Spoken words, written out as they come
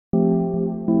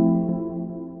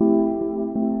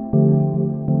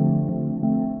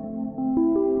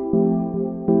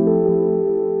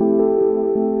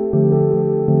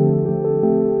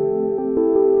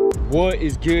What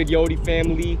is good, YODIE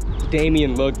family?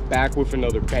 Damian Luck back with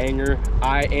another banger.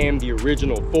 I am the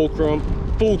original Fulcrum.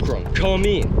 Fulcrum, come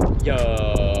in.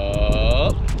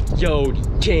 Yup.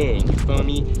 YODIE gang, you feel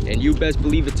me? And you best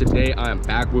believe it, today I am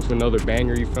back with another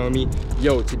banger, you feel me?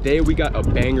 Yo, today we got a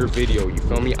banger video, you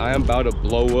feel me? I am about to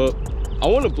blow up. I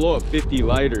want to blow up 50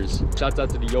 lighters. Shouts out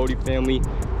to the YODIE family.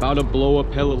 About to blow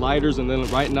up hella lighters, and then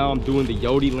right now I'm doing the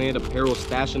YODIE Land apparel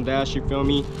stash and dash, you feel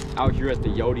me? Out here at the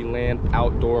YODIE Land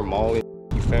outdoor mall, you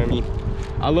feel me?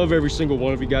 I love every single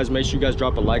one of you guys. Make sure you guys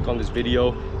drop a like on this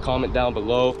video, comment down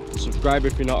below, subscribe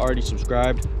if you're not already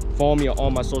subscribed. Follow me on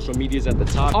all my social medias at the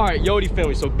top. All right, YODIE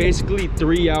family, so basically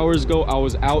 3 hours ago I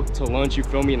was out to lunch, you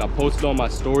feel me, and I posted on my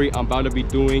story I'm about to be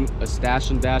doing a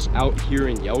stash and dash out here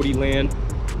in YODIE Land.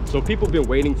 So people been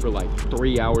waiting for like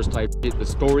 3 hours type shit. The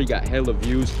story got hella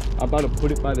views. I'm about to put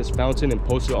it by this fountain and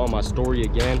post it on my story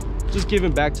again. Just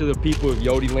giving back to the people of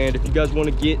YODIE Land. If you guys want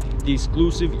to get the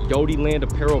exclusive YODIE Land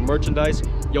apparel merchandise,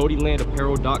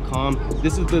 YODIELandapparel.com.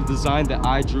 This is the design that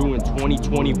I drew in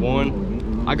 2021.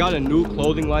 I got a new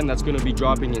clothing line that's going to be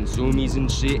dropping in Zoomies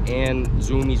and shit and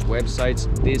Zoomies websites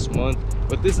this month.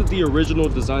 But this is the original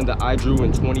design that I drew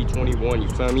in 2021, you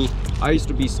feel me? I used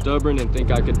to be stubborn and think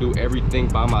I could do everything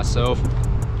by myself.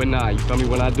 But nah, you feel me?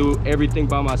 When I do everything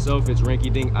by myself, it's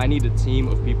rinky-dink. I need a team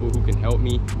of people who can help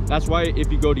me. That's why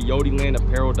if you go to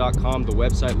YODIELandapparel.com, the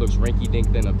website looks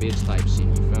rinky-dink than a bitch type shit,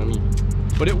 you feel me?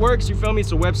 But it works, you feel me?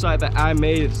 It's a website that I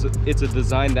made. It's a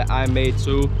design that I made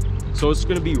too. So it's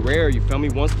gonna be rare, you feel me?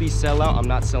 Once these sell out, I'm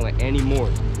not selling any more.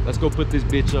 Let's go put this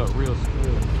bitch up real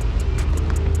soon.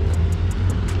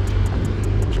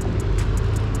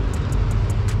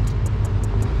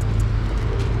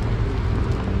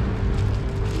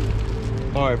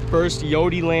 All right, first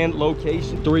YODIE Land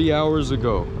location. 3 hours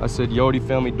ago, I said YODIE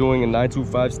family doing a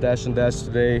 925 stash and dash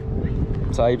today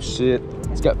type shit.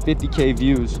 It's got 50K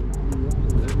views.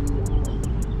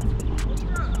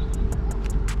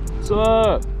 What's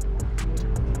up?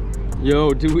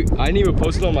 Yo, dude, I didn't even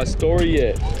post it on my story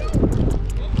yet.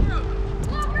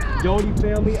 YODIE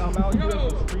family, I'm out here in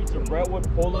the streets of Brentwood.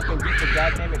 Pull up and get the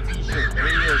goddamn t-shirt.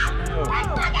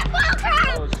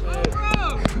 Oh shit.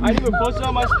 I didn't even post it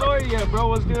on my story yet, bro.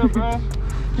 What's good, bro? Oh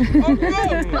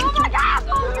my God,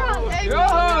 Fulcrum! Hey, Yo!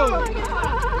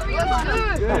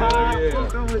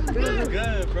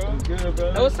 Good, bro. Good,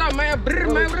 bro. Hey, what's up, man? Brr,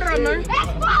 man.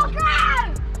 It's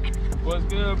Fulcrum! What's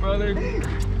good, brother?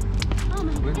 Oh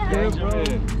my God. Good, bro.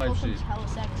 Fulcrum's hella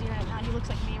sexy right now. He looks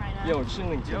like me right now. Yo,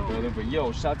 chilling too, brother. But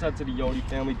yo, shouts out to the YODIE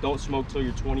family. Don't smoke till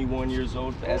you're 21 years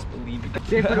old. Best believe it.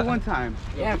 Say it for the one time.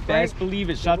 Yeah, best believe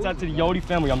it. Shouts out to the YODIE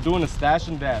family. I'm doing a stash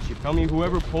and dash. You feel me?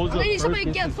 Whoever pulls up first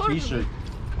gets a t-shirt.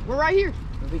 We're right here.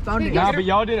 We found it. Nah, but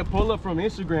y'all didn't pull up from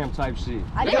Instagram type shit.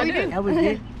 I did. That was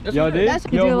it. Y'all did? That's-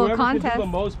 Yo, do a little whoever contest. can do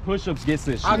the most push-ups gets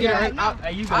this shit. I'll get it. I'll do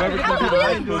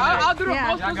the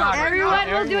Yeah. most. Everyone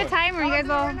will do a timer. You guys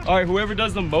all. All right, whoever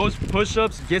does the most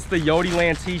push-ups gets the YODIE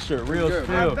Land t-shirt. Real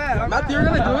spill. Matthew, you're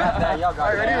gonna do it? Y'all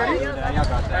got it.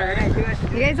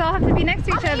 You guys all have to be next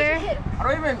to each other. I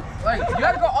don't even, like, you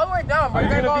gotta go all the way down, bro. Are You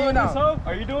you gotta go all gonna the be way in this down. hoe?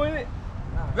 Are you doing it?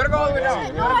 You gotta go all the way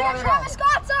down. No, you're Travis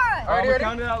Scott's on. All right, we'll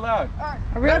count it out loud.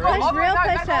 A real push, All the way real down,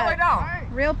 push all the way up. down.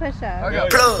 Real push up. Okay.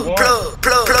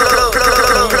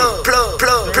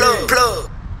 Three,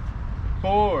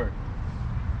 4,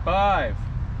 5,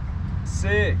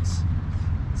 6,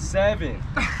 7,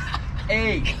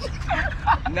 8,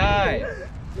 9,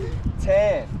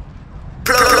 10.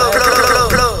 29.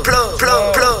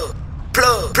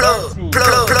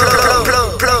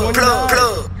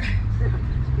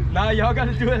 Nah, y'all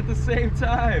gotta do it at the same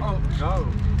time. Oh, no.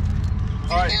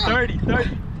 All right, 30.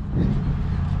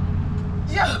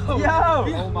 Yo!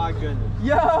 Oh my goodness.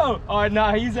 Yo! All right,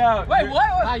 nah, he's out. Wait,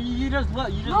 what? Nah, you just look.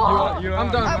 You just. No. You're I'm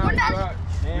out. done. We're not.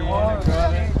 You won,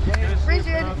 brother.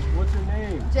 Appreciate it. What's your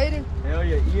name? Jaden. Hell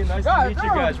yeah, Ian, nice to meet you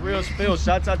guys. Real spill.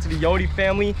 Shouts out to the YODIE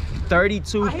family.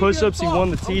 32 push-ups, he won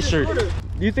the t-shirt.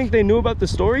 Do you think they knew about the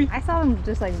story? I saw them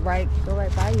just like go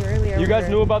right by you earlier. You guys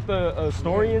knew about the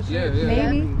story and shit? Yeah.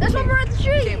 Maybe. That's when we're at the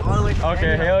street.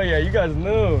 Okay, hell yeah, you guys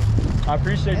knew. I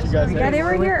appreciate you guys. Yeah, they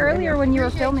were here earlier when you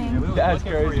were filming. That's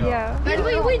crazy. Yeah. We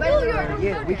knew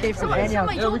Yeah, we came from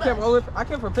Antioch. Yeah, we came I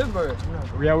came from Pittsburgh.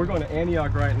 Yeah, we're going to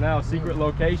Antioch right now, secret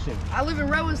location. I live in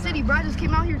Redwood City, bro. I just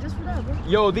came out here just for that, bro.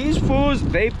 Yo, these fools,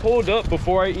 they pulled up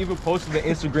before I even posted the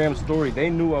Instagram story. They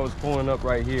knew I was pulling up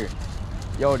right here.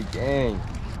 YODIE gang.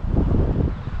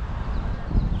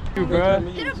 You, bro.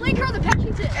 Hit a blinker on the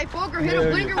patchy tip. Hey, Fulcrum, hit a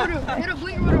blinker with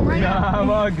him right now. Nah, I'm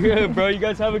all good, bro. You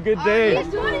guys have a good day.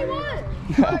 He's 21.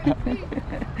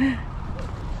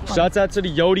 Shouts out to the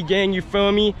YODIE gang, you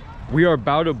feel me? We are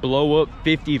about to blow up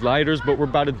 50 lighters, but we're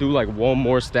about to do like one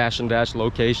more stash and dash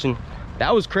location.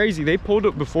 That was crazy. They pulled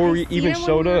up before we even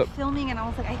showed up. Filming, and I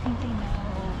was like, I think they know.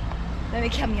 Then they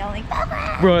kept yelling,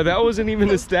 bro. That wasn't even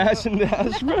the stash and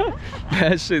dash, bro.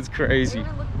 That shit's crazy. They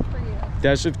were looking for you.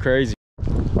 That shit's crazy.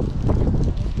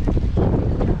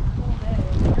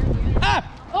 Ah!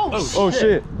 Oh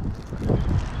shit.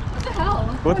 What the hell?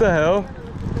 What the hell?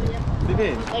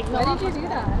 Like, why did you do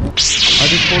that? I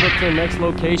just pulled up to the next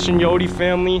location, YODIE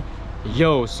family.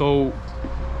 Yo, so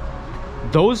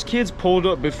those kids pulled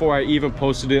up before I even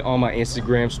posted it on my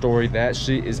Instagram story. That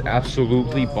shit is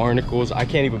absolutely barnacles. I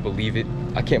can't even believe it.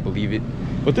 I can't believe it.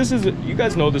 But this is, you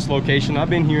guys know this location. I've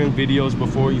been here in videos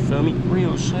before, you feel me?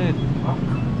 Real shit.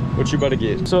 What you about to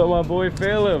get? What's up, my boy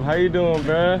Philip? How you doing,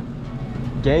 bruh?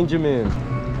 Gangjamin.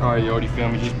 All right, YODIE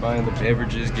family, just buying the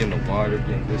beverages, getting the water,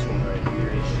 getting this one right here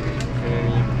and shit. You feel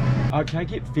me? Can I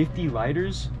get 50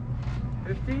 lighters?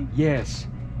 50? Yes.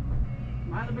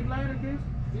 Mind a big lighter, kids?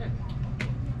 Yes.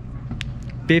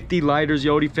 50 lighters,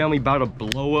 YODIE family, about to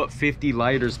blow up 50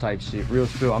 lighters type shit. Real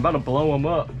spill. I'm about to blow them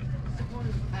up.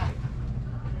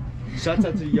 Shouts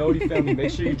out to the YODIE family. Make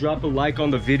sure you drop a like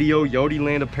on the video.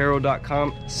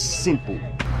 YODIELandapparel.com. Simple.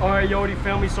 All right, YODIE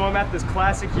family. So I'm at this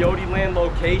classic YODIE Land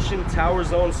location, Tower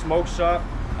Zone Smoke Shop.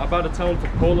 I'm about to tell them to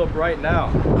pull up right now.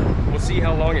 We'll see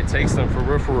how long it takes them, for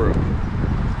real, for real.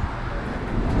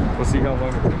 We'll see how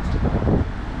long it takes them.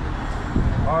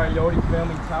 All right, YODIE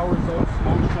family, Tower Zone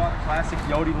Smoke Shop, classic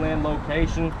YODIE Land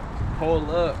location. Pull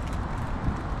up.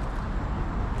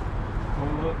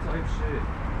 Pull up type shit.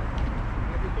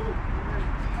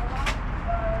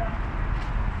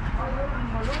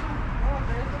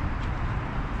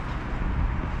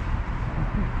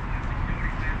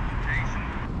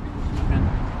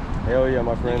 Hell yeah,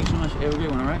 my friend. Thank you so much. Hey, we'll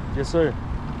get one, all right? Yes, sir.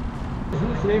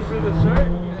 Name for the shirt?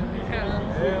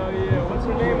 Hell yeah. What's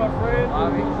your name, my friend?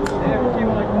 Bobby. Damn, you came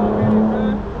in like 1 minute,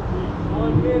 man.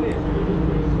 1 minute.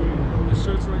 The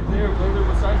shirt's right there, brother.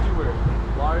 What size do you wear?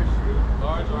 Large.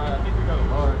 Large? All right, I think we got a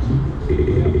large.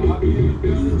 Yeah, Bobby in the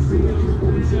building.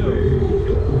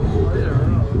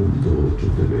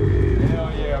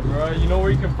 Hell yeah, bro. You know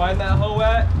where you can find that hoe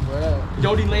at?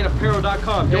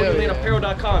 YODIELandapparel.com.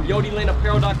 YODIELandapparel.com.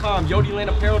 YODIELandapparel.com.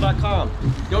 YODIELandapparel.com.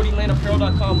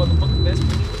 YODIELandapparel.com. Motherfucker, best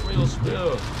real spill.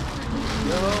 Yo,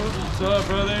 what's up,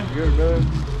 brother? Good, man.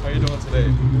 How you doing today?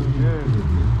 Good.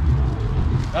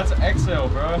 That's an XL,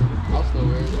 bro. I'll still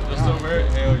wear it. You'll still wear it?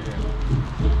 Hell yeah.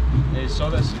 Hey, show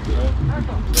that shit, bro.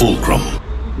 Fulcrum.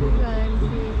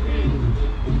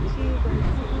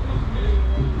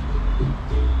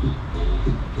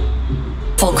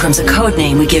 Fulcrum's a code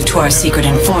name we give to our secret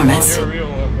informants. You're a real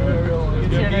one, bro.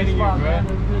 Good meeting you, bro.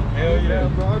 Hell yeah.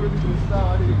 Bro, I really just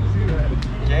saw. I didn't even see that.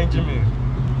 Gangjamin.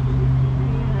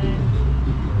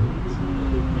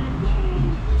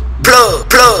 Plug,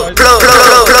 plug, plug,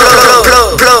 plug, plug,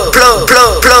 plug, plug, plug,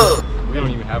 plug, plug. We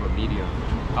don't even have a medium.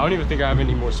 I don't even think I have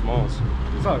any more smalls.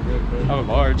 It's all good, bro. I have a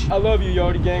large. I love you,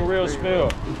 YODIE Gang. Real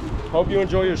spill. Hope you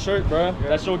enjoy your shirt, bro.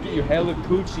 That shit'll get you hella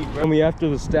coochie, bro. We, after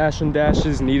the stash and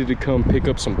dashes, needed to come pick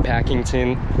up some packing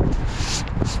tin.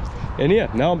 And yeah,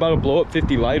 now I'm about to blow up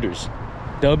 50 lighters.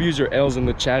 W's or L's in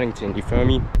the chatting tin, you feel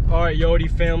me? All right, YODIE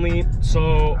family.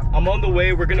 So I'm on the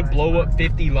way. We're gonna blow up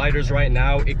 50 lighters right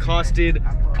now. It costed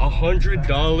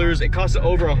 $100. It costed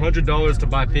over $100 to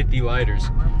buy 50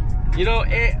 lighters. You know,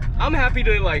 I'm happy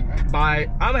to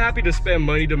I'm happy to spend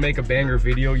money to make a banger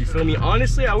video, you feel me?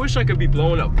 Honestly, I wish I could be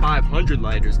blowing up 500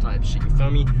 lighters type shit, you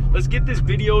feel me? Let's get this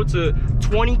video to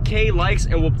 20K likes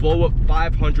and we'll blow up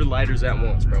 500 lighters at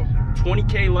once, bro.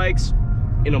 20K likes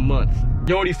in a month.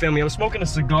 YODIE family, I'm smoking a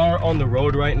cigar on the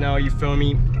road right now, you feel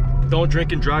me? Don't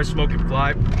drink and drive, smoke and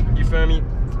fly, you feel me?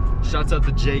 Shouts out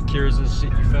to J Cures and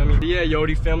shit, you feel me? But yeah,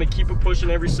 YODIE family, keep it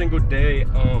pushing every single day.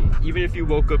 Even if you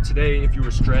woke up today, if you were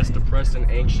stressed, depressed, and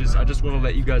anxious, I just want to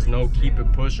let you guys know, keep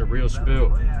it pushing, real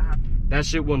spill. That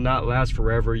shit will not last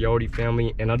forever, YODIE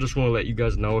family. And I just want to let you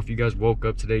guys know, if you guys woke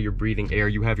up today, you're breathing air,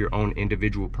 you have your own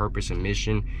individual purpose and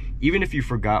mission. Even if you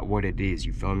forgot what it is,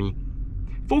 you feel me?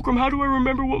 Fulcrum, how do I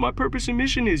remember what my purpose and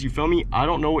mission is? You feel me? I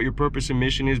don't know what your purpose and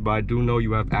mission is, but I do know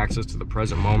you have access to the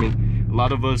present moment. A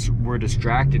lot of us were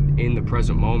distracted in the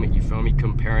present moment, you feel me?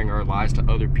 Comparing our lives to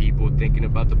other people, thinking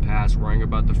about the past, worrying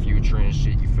about the future and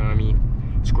shit, you feel me?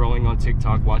 Scrolling on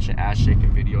TikTok, watching ass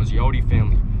shaking videos. YODIE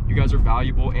family, you guys are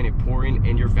valuable and important,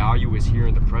 and your value is here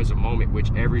in the present moment, which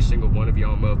every single one of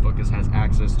y'all motherfuckers has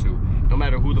access to. No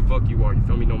matter who the fuck you are, you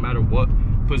feel me? No matter what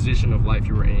position of life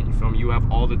you are in, you feel me? You have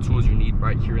all the tools you need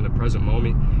right here in the present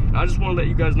moment. And I just want to let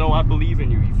you guys know I believe in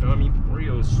you, you feel me?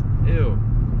 Real spill.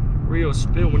 Real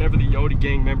spill. Whenever the YODIE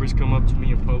Gang members come up to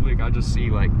me in public, I just see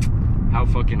like how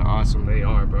fucking awesome they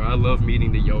are, bro. I love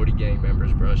meeting the YODIE gang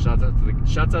members, bro. Shouts out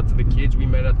to the kids we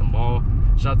met at the mall.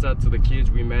 Shouts out to the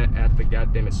kids we met at the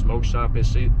goddamn smoke shop and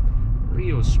shit.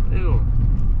 Real spill.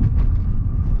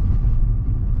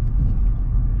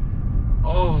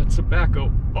 Oh,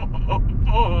 tobacco. I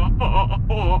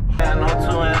know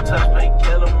two in touch, play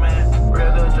killer, man.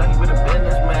 Real deal junkie with a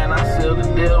business, man. I sealed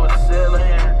the deal with a sealer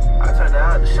hand. I turned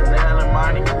out the Chanel and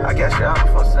Marnie. I got you out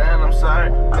before saying I'm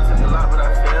sorry. I took a lot, but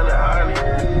I feel it hardly.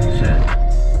 Shit.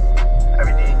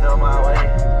 Everything go my way.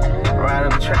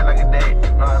 Riding the track like a day.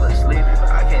 No, I look sleepy, but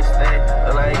I can't stay.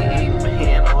 Look like he eating, but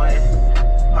he in the way.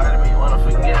 Part of me wanna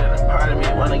forget it, and part of me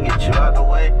wanna get you out the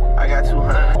way. I got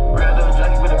 200. Real deal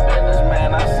junkie with a business,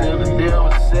 man. I sealed the deal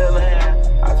with a sealer hand.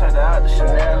 I turned out the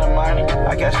Chanel and Marnie.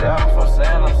 I got you out before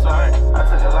saying I'm sorry. I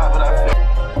took a lot, but I feel.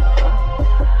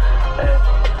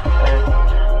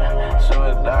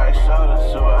 Super dark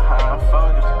shoulders, super high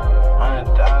focus.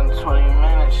 100,020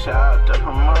 minutes, shout out the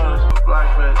promoters. Black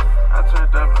bitch, I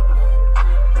turned up.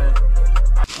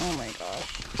 Oh my gosh.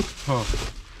 Huh.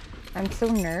 I'm so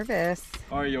nervous.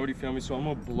 All right, YODIE family, so I'm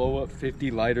gonna blow up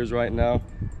 50 lighters right now.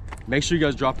 Make sure you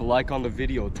guys drop a like on the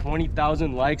video.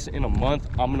 20,000 likes in a month,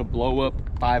 I'm gonna blow up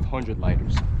 500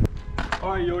 lighters. All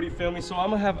right, YODIE family, so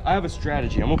I have a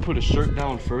strategy. I'm gonna put a shirt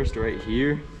down first right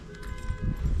here.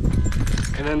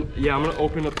 And then, yeah, I'm gonna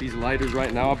open up these lighters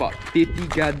right now. I bought 50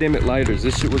 goddamn it lighters.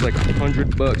 This shit was like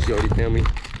 $100, YODIE family.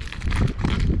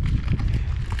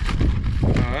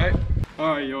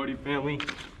 All right, YODIE family.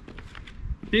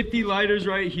 50 lighters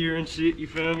right here and shit, you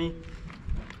feel me?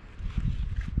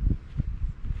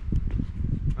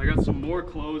 I got some more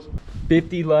clothes.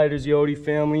 50 lighters, YODIE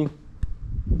family.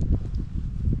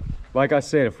 Like I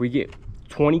said, if we get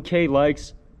 20K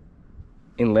likes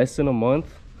in less than a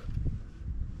month,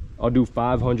 I'll do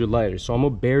 500 lighters. So I'm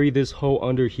gonna bury this hole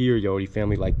under here, YODIE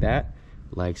family, like that,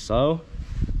 like so.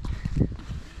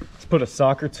 Let's put a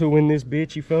sock or two in this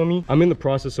bitch, you feel me? I'm in the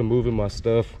process of moving my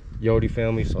stuff, YODIE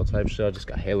family, so type shit. I just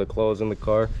got hella clothes in the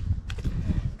car.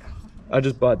 I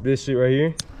just bought this shit right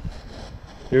here.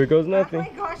 Here it goes, nothing. Oh my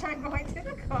gosh, I'm going to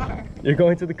the car. You're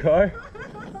going to the car?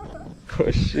 Oh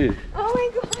shit. Oh my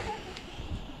god.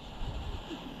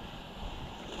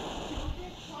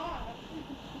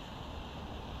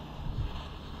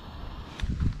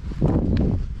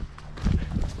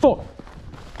 Fuck.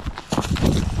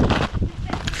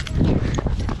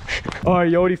 All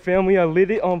right, YODIE family, I lit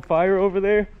it on fire over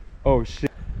there. Oh shit.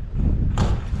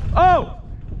 Oh!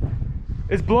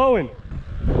 It's blowing.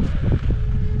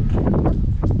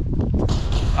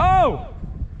 Oh!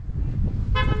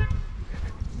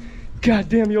 God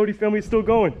damn, YODIE family, it's still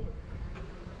going.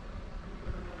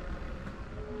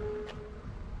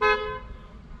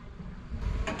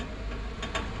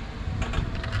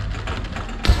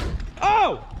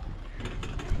 Oh!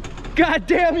 God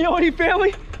damn, YODIE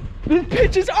family, this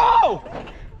bitch is, oh!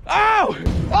 Oh!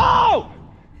 Oh!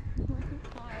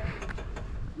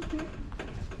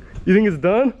 You think it's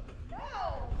done?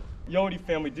 No! YODIE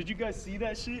family, did you guys see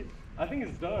that shit? I think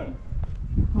it's done.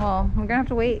 Well, we're gonna have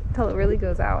to wait till it really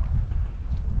goes out.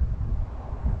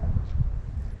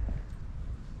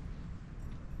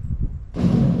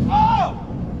 Oh!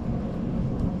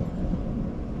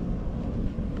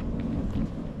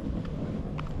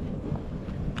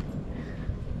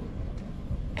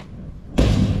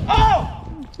 Oh!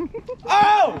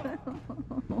 Oh!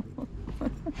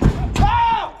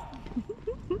 Oh!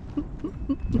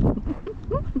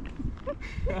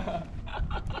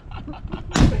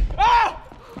 Oh!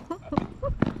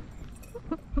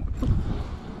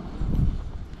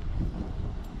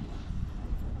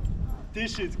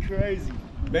 This shit's crazy.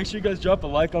 Make sure you guys drop a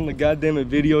like on the goddamn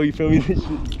video, you feel me? This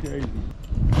shit's crazy.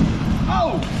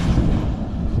 Oh!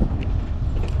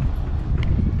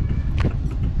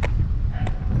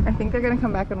 I think they're gonna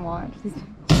come back and watch.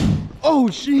 Oh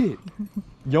shit!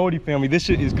 YODIE family, this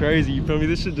shit is crazy, you feel me?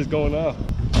 This shit just going off.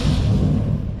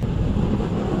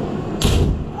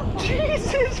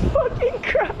 Jesus fucking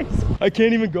Christ! I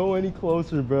can't even go any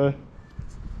closer, bruh.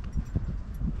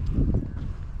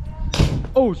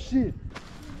 Oh shit!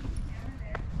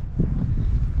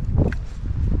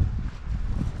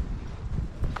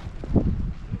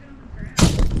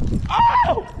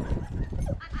 Oh!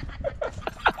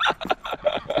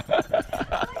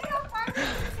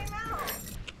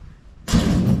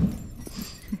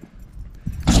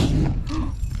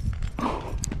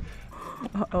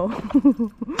 Uh-oh.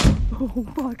 Oh,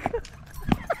 fuck.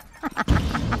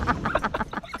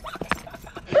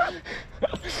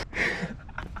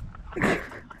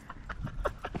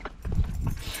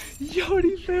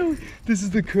 YODIE family, this is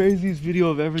the craziest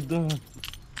video I've ever done.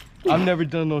 I've never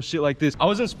done no shit like this. I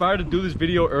was inspired to do this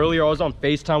video earlier. I was on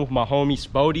FaceTime with my homie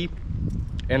Spodie,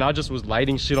 and I just was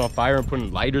lighting shit on fire and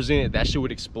putting lighters in it. That shit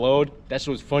would explode. That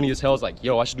shit was funny as hell. I was like,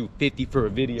 yo, I should do 50 for a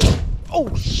video.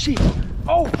 Oh shit.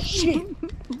 Oh shit.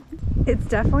 It's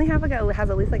definitely has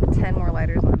at least like 10 more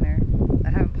lighters on there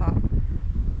that haven't popped.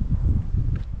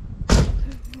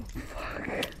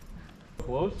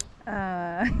 Close?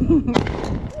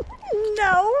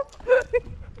 No.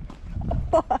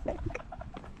 Fuck.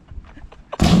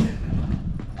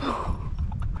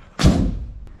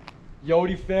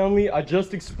 YODIE family, I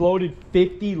just exploded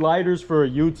 50 lighters for a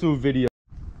YouTube video.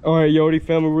 All right, YODIE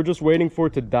family, we're just waiting for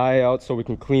it to die out so we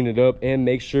can clean it up and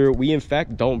make sure we in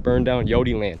fact don't burn down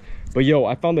YODIE land. But yo,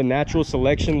 I found the natural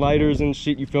selection lighters and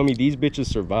shit, you feel me? These bitches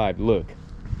survived, look.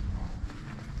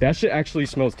 That shit actually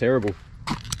smells terrible.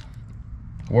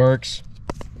 Works.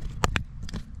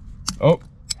 Oh,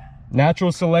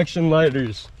 natural selection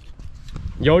lighters.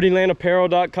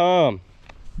 YODIElandapparel.com.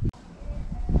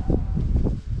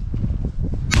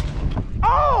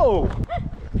 Oh!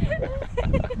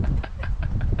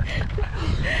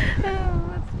 Oh,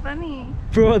 that's funny.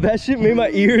 Bro, that shit made my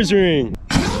ears ring.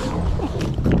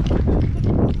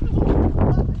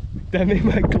 That made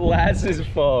my glasses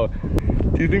fall.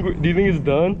 Do you think it's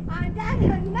done? No, it's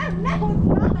not.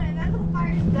 That's the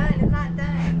fire's done. It's not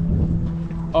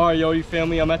done. All right, YODIE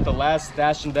family, I'm at the last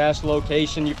Stash and Dash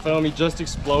location. You feel me? Just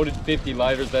exploded 50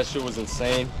 lighters. That shit was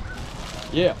insane.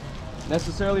 Yeah,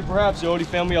 necessarily perhaps, YODIE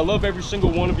family. I love every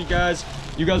single one of you guys.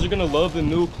 You guys are gonna love the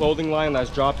new clothing line that's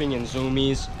dropping in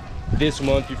Zoomies this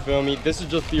month. You feel me? This is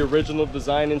just the original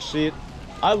design and shit.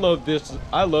 I love this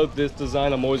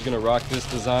design. I'm always gonna rock this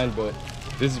design, but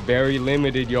this is very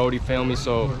limited, YODIE family,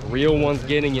 so real ones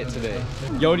getting it today.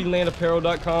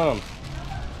 YODIElandapparel.com.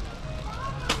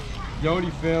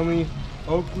 YODIE family,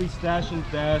 Oakley Stash and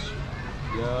Dash.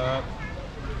 Yup.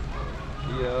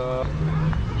 Yup.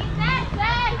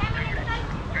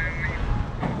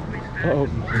 Oh.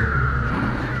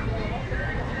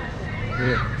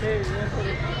 Yeah.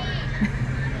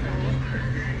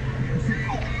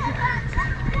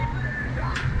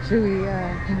 Should we,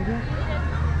 can we go?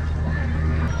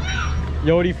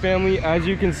 YODIE family, as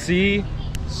you can see,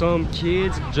 some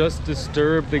kids just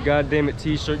disturbed the goddamn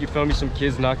t-shirt. You feel me? Some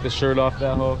kids knocked the shirt off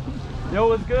that hoe. Yo,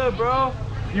 what's good, bro?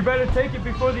 You better take it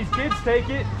before these kids take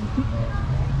it.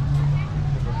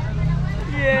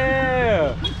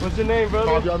 Yeah. What's your name, brother?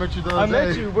 Bobby, I met you the other I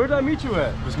met day. you. Where did I meet you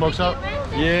at? The smoke shop?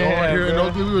 Yeah. Right here in bro.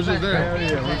 Oakley, we was just there. Hell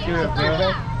yeah, what's good,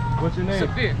 bro? What's your name?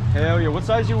 Sophia. Hell yeah. What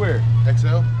size you wear?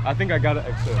 XL? I think I got an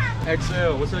XL.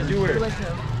 XL. What size you wear?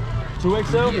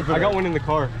 2XL? I got one in the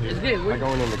car. It's good. I got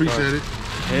one in the car. Appreciate it.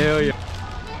 Hell yeah.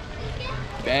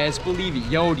 Best believe it,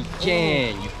 YODIE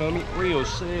gang. You feel me? Real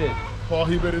shit. Paul,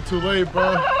 he made it too late,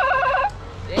 bro.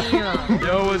 Damn.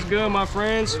 Yo, what's good, my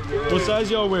friends? What size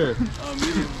y'all wear?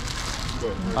 Medium.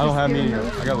 I don't have medium.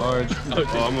 I got large. I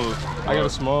got a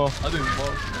small. I think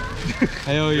small.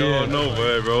 Hell yeah. Yo, no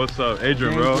way, bro. What's up?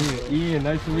 Adrian, bro. Ian,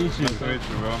 nice to meet you. Nice to meet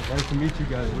you, bro. Nice to meet you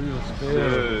guys. Real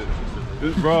spill.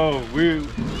 Bro, we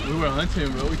were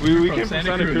hunting, bro. We came from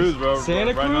Santa Cruz, bro.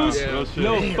 Santa Cruz? Yeah.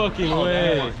 No fucking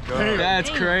way. That's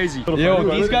crazy. Yo,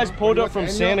 these guys pulled up from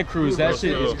Santa Cruz. That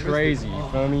shit is crazy. You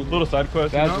feel me? Little side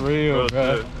quest. That's real,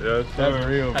 bro. Yeah, that's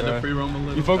real, Had to bro. free roam a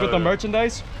little. You fuck with the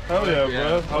merchandise? Hell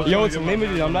yeah, bro. Yo, it's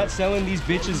limited. I'm not selling these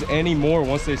bitches anymore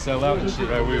once they sell out and shit.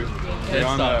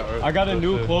 I got a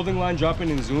new clothing line dropping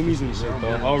in Zoomies and shit,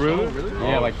 though. Oh, really?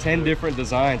 Yeah, like 10 different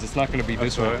designs. It's not gonna be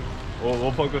this one.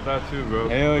 We'll fuck with that too, bro.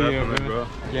 Hell yeah, definitely, bro.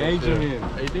 Gang in.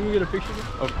 Hey, you think we get a picture?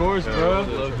 Of course, bro.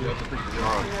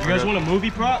 You guys want a movie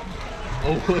prop?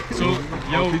 Oh, so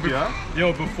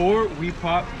yo, before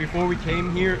we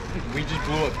came here, we just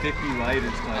blew up 50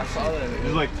 lighters. I saw that. It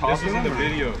was like this was in the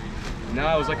video.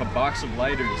 Nah, it was like a box of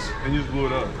lighters. And you just blew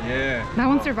it up. Yeah. That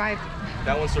one survived.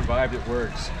 That one survived. It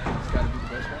works. It's gotta be the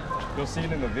best one. You'll see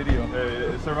it in the video.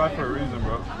 Yeah, it survived for a reason,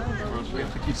 bro.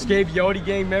 Escape YODIE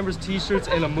Gang members t-shirts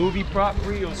and a movie prop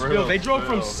reel. Spill. They drove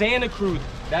from Santa Cruz.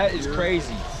 That is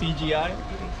crazy. CGI.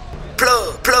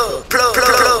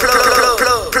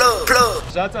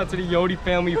 Shouts out to the YODIE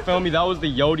family. You feel me? That was the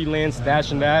YODIE Land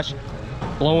Stash and Dash.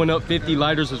 Blowing up 50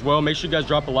 lighters as well. Make sure you guys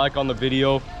drop a like on the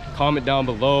video. Comment down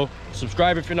below.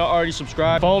 Subscribe if you're not already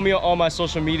subscribed. Follow me on all my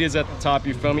social medias at the top,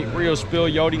 you feel me? Real spill,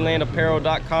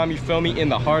 YODIElandapparel.com, you feel me? In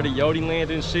the heart of YODIE Land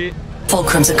and shit.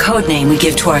 Fulcrum's a code name we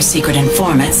give to our secret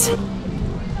informants.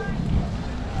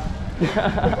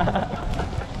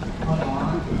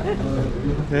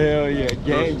 Hell yeah,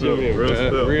 gang, real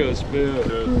spill. Real spill.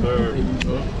 Yes,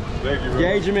 sir. Thank you, bro.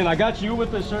 Gageman, I got you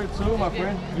with the shirt too, my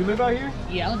friend. You live out here?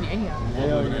 Yeah, I live in here.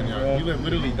 Hell yeah. We live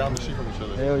literally down the street from each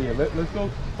other. Hell yeah. Let's go.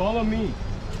 Follow me.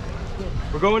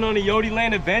 We're going on a YODIE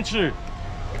land adventure.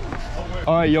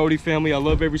 All right, YODIE family. I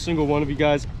love every single one of you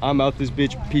guys. I'm out this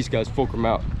bitch. Peace, guys. Fulcrum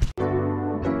out.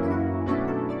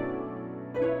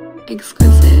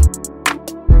 Exquisite.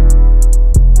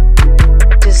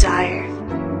 Desire.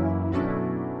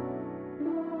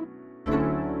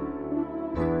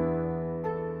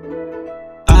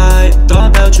 I thought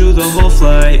about you the whole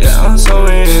flight. Yeah, I'm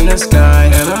somewhere in the sky,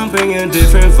 and I'm bringing a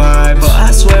different vibe. But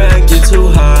I swear I get too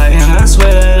high, and I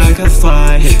swear that I could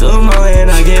fly. Hit the mall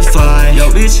and I get fly. Yo,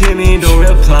 bitch hit me, don't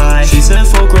reply. She said,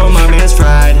 Fulcrum, my man's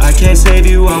fried. I can't save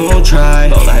you, I won't try.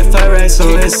 Low like 5 racks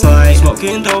on this slide.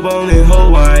 Smoking dope on in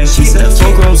Hawaii. She said,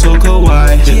 Fulcrum, so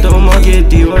kawaii. Hit the mall, get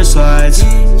Dior slides.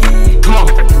 Come on.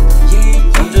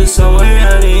 I'm just somewhere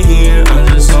out in here. I'm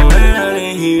just somewhere out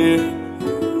in here.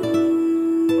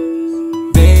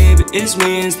 It's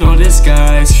me, it's no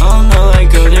disguise. I'm not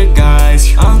like other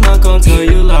guys. I'm not gonna tell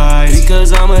you lies,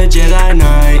 because I'm a Jedi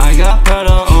Knight. I got Prada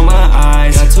on my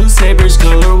eyes. Got 2 sabers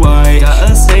color white.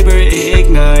 Got a saber, it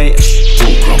ignite.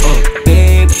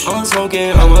 Babe, I'm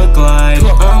smoking, I'ma glide.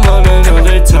 I'm on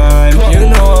another time. You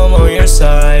know I'm on your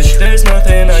side. There's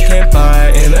nothing